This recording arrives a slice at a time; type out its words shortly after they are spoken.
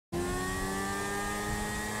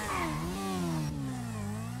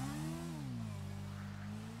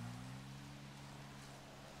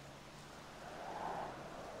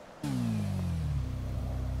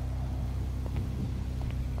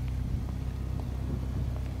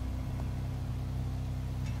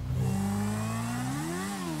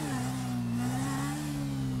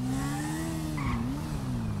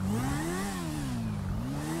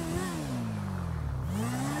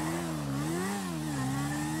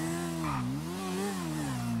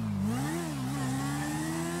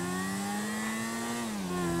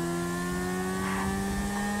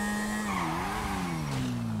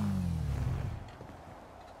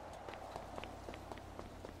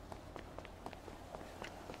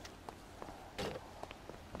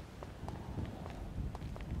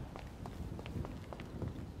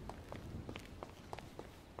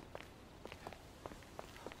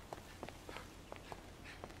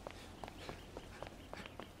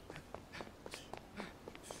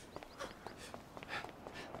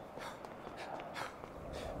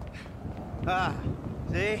Ah,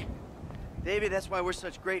 see? Davey, that's why we're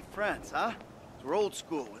such great friends, huh? 'Cause we're old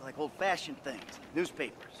school. We like old-fashioned things.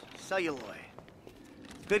 Newspapers, celluloid.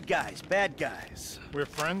 Good guys, bad guys. We're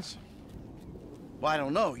friends? Well, I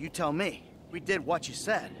don't know. You tell me. We did what you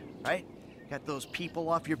said, right? Got those people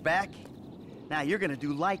off your back? Now you're gonna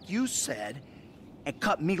do like you said and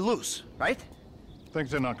cut me loose, right?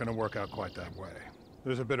 Things are not gonna work out quite that way.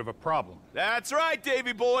 There's a bit of a problem. That's right,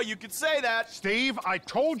 Davey boy, you could say that. Steve, I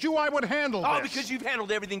told you I would handle this. Oh, because you've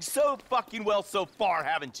handled everything so fucking well so far,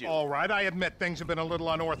 haven't you? All right, I admit things have been a little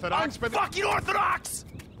unorthodox, but... Fucking orthodox!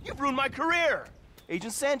 You've ruined my career!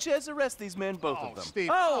 Agent Sanchez, arrest these men, both of them. Steve,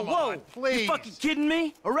 Oh, come whoa! on, please. You fucking kidding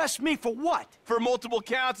me? Arrest me for what? For multiple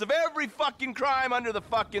counts of every fucking crime under the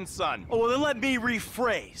fucking sun. Oh, well, then let me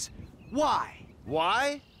rephrase. Why?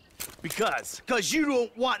 Why? Because. Because you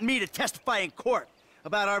don't want me to testify in court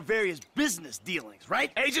about our various business dealings,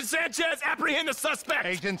 right? Agent Sanchez, apprehend the suspect!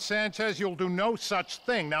 Agent Sanchez, you'll do no such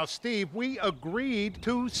thing. Now, Steve, we agreed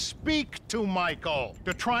to speak to Michael,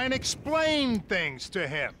 to try and explain things to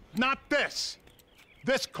him. Not this.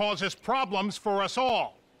 This causes problems for us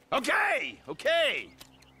all. Okay, okay.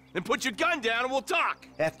 Then put your gun down and we'll talk.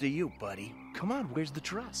 After you, buddy. Come on, where's the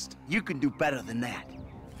trust? You can do better than that.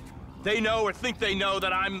 They know or think they know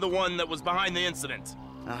that I'm the one that was behind the incident.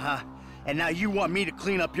 Uh-huh. And now you want me to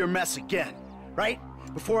clean up your mess again, right?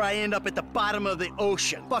 Before I end up at the bottom of the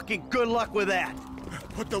ocean. Fucking good luck with that.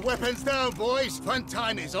 Put the weapons down, boys. Fun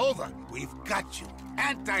time is over. We've got you.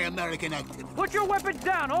 Anti-American activity. Put your weapons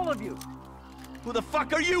down, all of you! Who the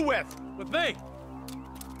fuck are you with? With me!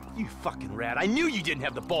 You fucking rat. I knew you didn't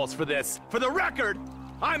have the balls for this. For the record,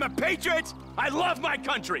 I'm a patriot. I love my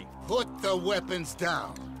country. Put the weapons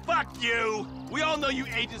down. Fuck you! We all know you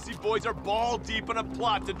agency boys are ball deep in a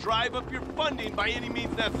plot to drive up your funding by any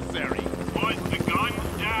means necessary. Put the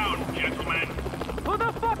guns down, gentlemen. Who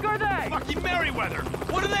the fuck are they? Fucking Merryweather!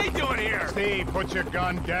 What are they doing here? Steve, put your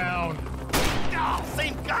gun down. Oh,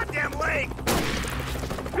 same goddamn leg!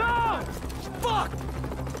 Go! Fuck!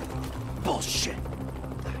 Bullshit.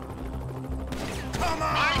 Come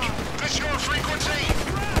on! Mike, this your frequency?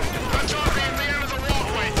 Let's all be at the end of the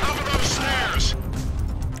walkway, top of those stairs.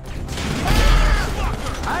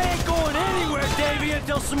 I ain't going anywhere, Davey,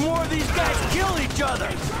 until some more of these guys kill each other.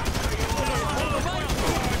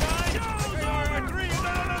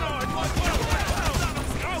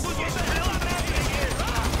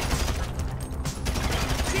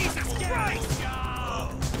 Jesus Christ!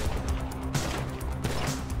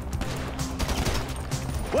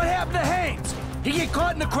 What happened to Haynes? He get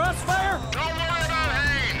caught in the crossfire? Don't worry about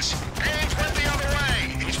Haynes. Haynes went the other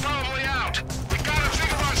way. He's probably out. We gotta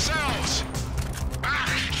think of ourselves. Ah,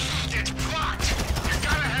 it's blocked. You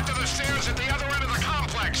gotta head to the stairs at the other end of the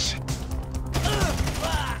complex.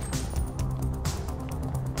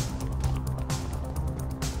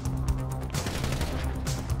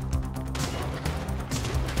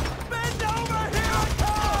 Bend over, here I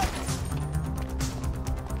come!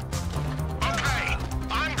 Okay,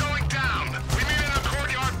 I'm going down. We meet in the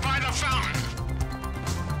courtyard by the fountain.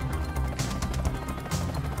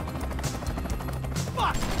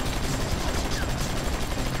 Fuck!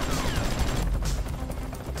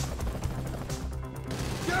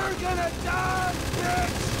 You're gonna die,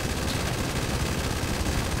 bitch!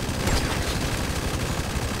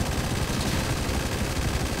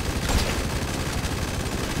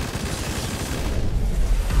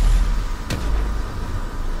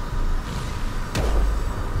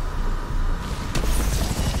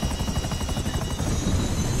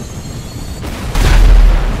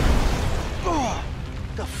 Oh,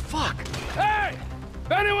 the fuck? Hey!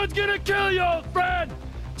 If anyone's gonna kill you, old friend,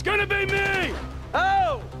 it's gonna be me!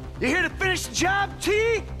 Oh! You here to finish the job,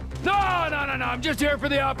 T? No, I'm just here for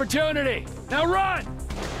the opportunity. Now run!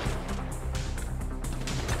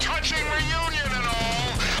 Touching reunion and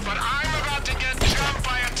all, but I'm about to get jumped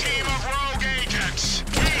by a team of rogue agents.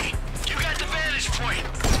 Hey, you got the vantage point.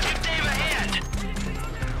 Give Dave a hand.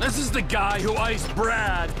 This is the guy who iced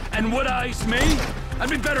Brad, and would ice me? I'd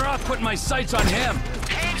be better off putting my sights on him.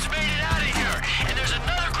 Haynes made it out of here, and there's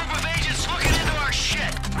another group of agents looking into our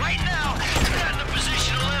shit. Right now, you're not in a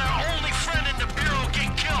position to let our only friend in the Bureau get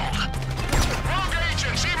killed. Rogue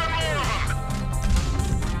agents, even more of them.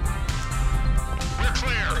 We're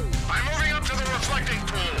clear. I'm moving up to the reflecting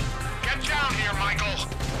pool. Get down here, Michael.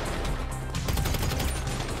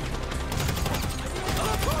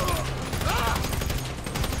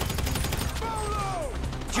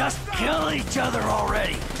 Just kill each other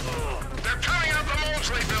already! They're coming up the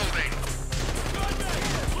Moultrie building.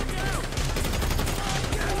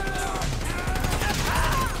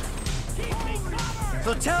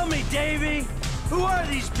 So tell me, Davey, Who are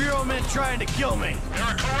these Bureau men trying to kill me? They're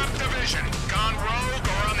a corrupt division, gone rogue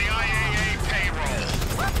or on the IAA payroll.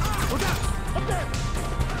 Look out! Up there!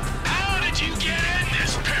 How did you get in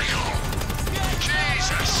this pickle?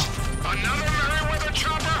 Jesus! Another Merryweather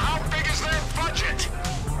chopper? How big is their budget?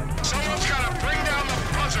 Someone's gotta bring down the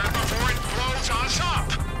buzzard before it blows us up.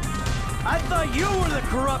 I thought you were the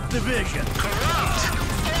corrupt division. Corrupt?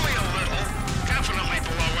 Only a little. Definitely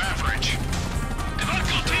below average. If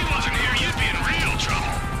Uncle T wasn't here, you'd be in real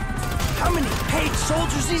trouble. How many paid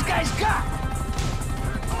soldiers these guys got?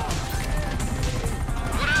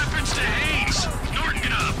 What happens to Hayes? Norton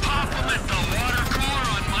gonna pop him at the water cooler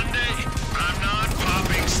on Monday? I'm not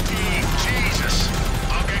popping Steve. Jesus.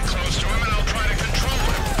 I'll get close to him and I'll try to control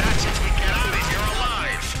him. That's if we get out of here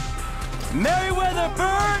alive. Merryweather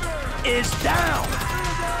Bird is down.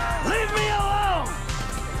 Leave me alone.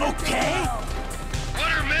 Okay?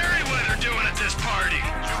 What are Merryweather doing at this party?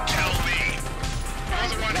 You tell me. You're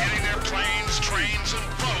the one hitting their planes, trains, and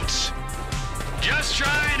boats. Just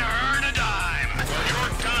trying to earn a dime. Well, your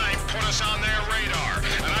dime put us on their radar,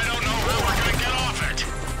 and I don't know how we're gonna get off it.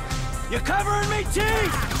 You covering me, T?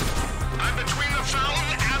 I'm between the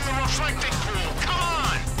fountain and the reflecting pool. Come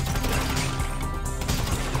on!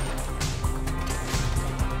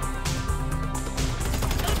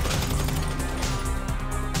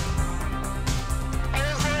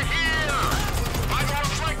 Over here! By the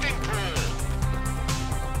reflecting pool!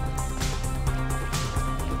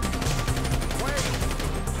 Wait!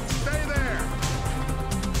 Stay there!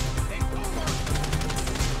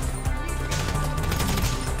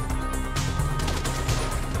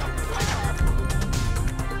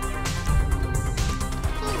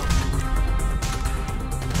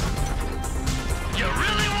 You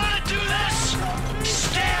really want to do this?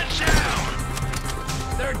 Stand down!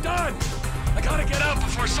 They're done! I gotta get out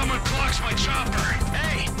before someone clocks my chopper.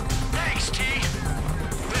 Hey! Thanks, T.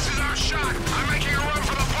 This is our shot. I'm making a run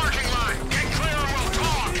for the parking lot. Get clear and we'll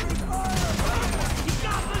talk.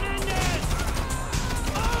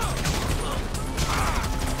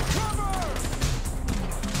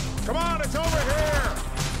 Come on, it's over here!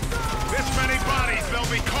 This many bodies, there'll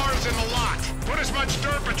be cars in the lot. Put as much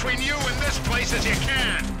dirt between you and this place as you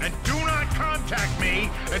can. And do not contact me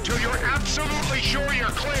until you're absolutely sure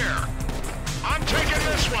you're clear. I'm taking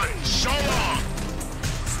this one. So long.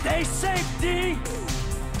 Stay safe, D.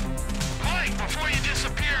 Mike, before you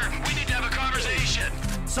disappear, we need to have a conversation.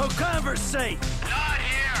 So conversate. Not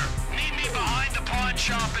here. Meet me behind the pawn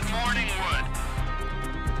shop in Morningwood.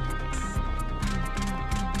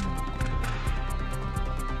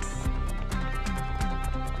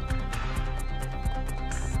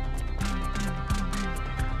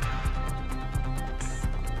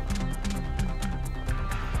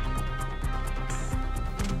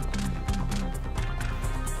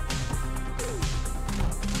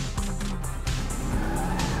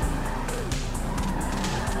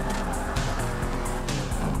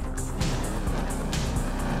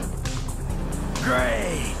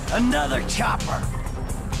 Great! Another chopper!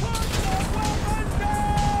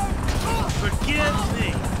 Forgive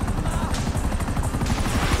me!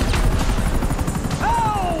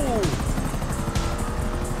 Oh!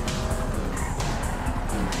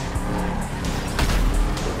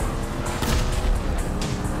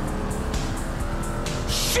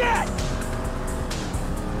 Shit!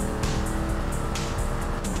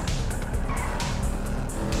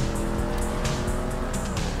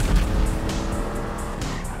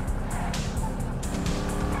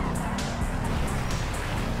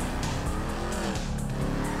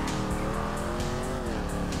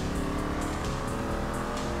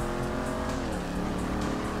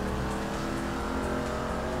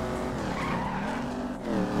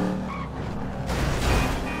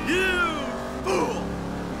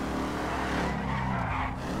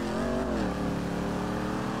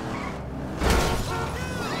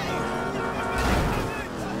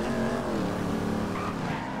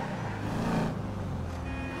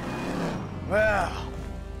 Well,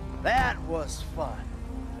 that was fun.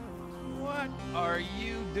 What are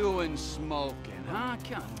you doing smoking, huh?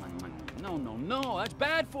 Come on. No. That's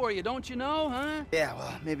bad for you, don't you know, huh? Yeah,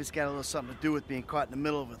 well, maybe it's got a little something to do with being caught in the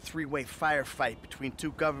middle of a three-way firefight between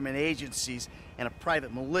two government agencies and a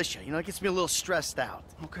private militia. You know, it gets me a little stressed out.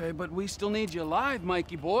 Okay, but we still need you alive,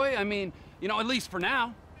 Mikey boy. I mean, you know, at least for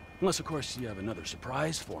now. Unless, of course, you have another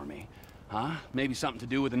surprise for me. Huh? Maybe something to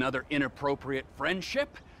do with another inappropriate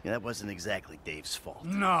friendship? Yeah, that wasn't exactly Dave's fault.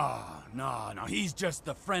 No. He's just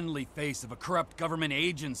the friendly face of a corrupt government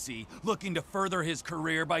agency looking to further his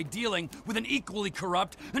career by dealing with an equally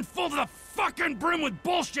corrupt and full to the fucking brim with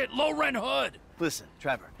bullshit low-rent hood. Listen,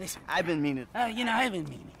 Trevor, I've been meaning... I've been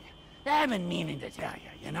meaning. I've been meaning to tell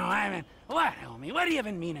you, you know, what, homie? What have you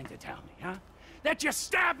been meaning to tell me, huh? That you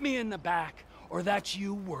stabbed me in the back, or that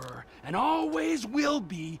you were, and always will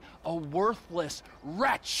be, a worthless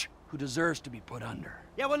wretch who deserves to be put under.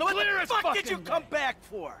 Yeah, well, what Clear the as fuck did fucking you come day. back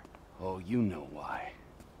for? Oh, you know why.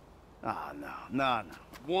 Oh, no.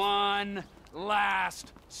 One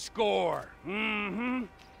last score. Mm-hmm.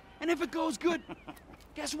 And if it goes good,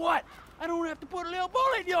 guess what? I don't have to put a little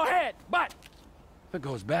bullet in your head. But if it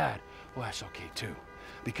goes bad, well, that's okay, too.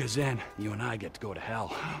 Because then you and I get to go to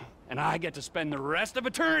hell. And I get to spend the rest of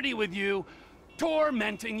eternity with you,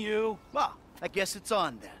 tormenting you. Well, I guess it's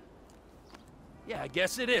on then. Yeah, I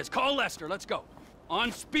guess it is. Call Lester. Let's go.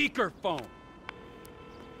 On speakerphone.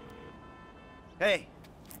 Hey,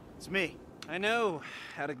 it's me. I know.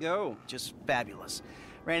 How'd it go? Just fabulous.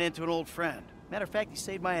 Ran into an old friend. Matter of fact, he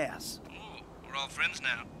saved my ass. Ooh, we're all friends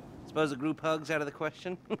now. Suppose a group hug's out of the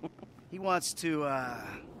question? He wants to,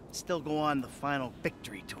 still go on the final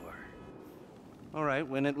victory tour. All right,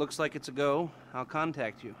 when it looks like it's a go, I'll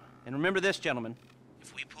contact you. And remember this, gentlemen.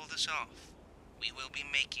 If we pull this off, we will be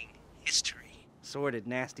making history. Sordid,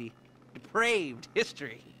 nasty, depraved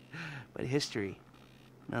history. But history,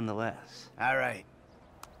 nonetheless. All right.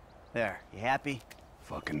 There, you happy?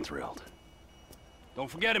 Fucking thrilled. Don't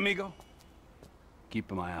forget, amigo.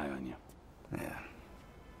 Keeping my eye on you. Yeah.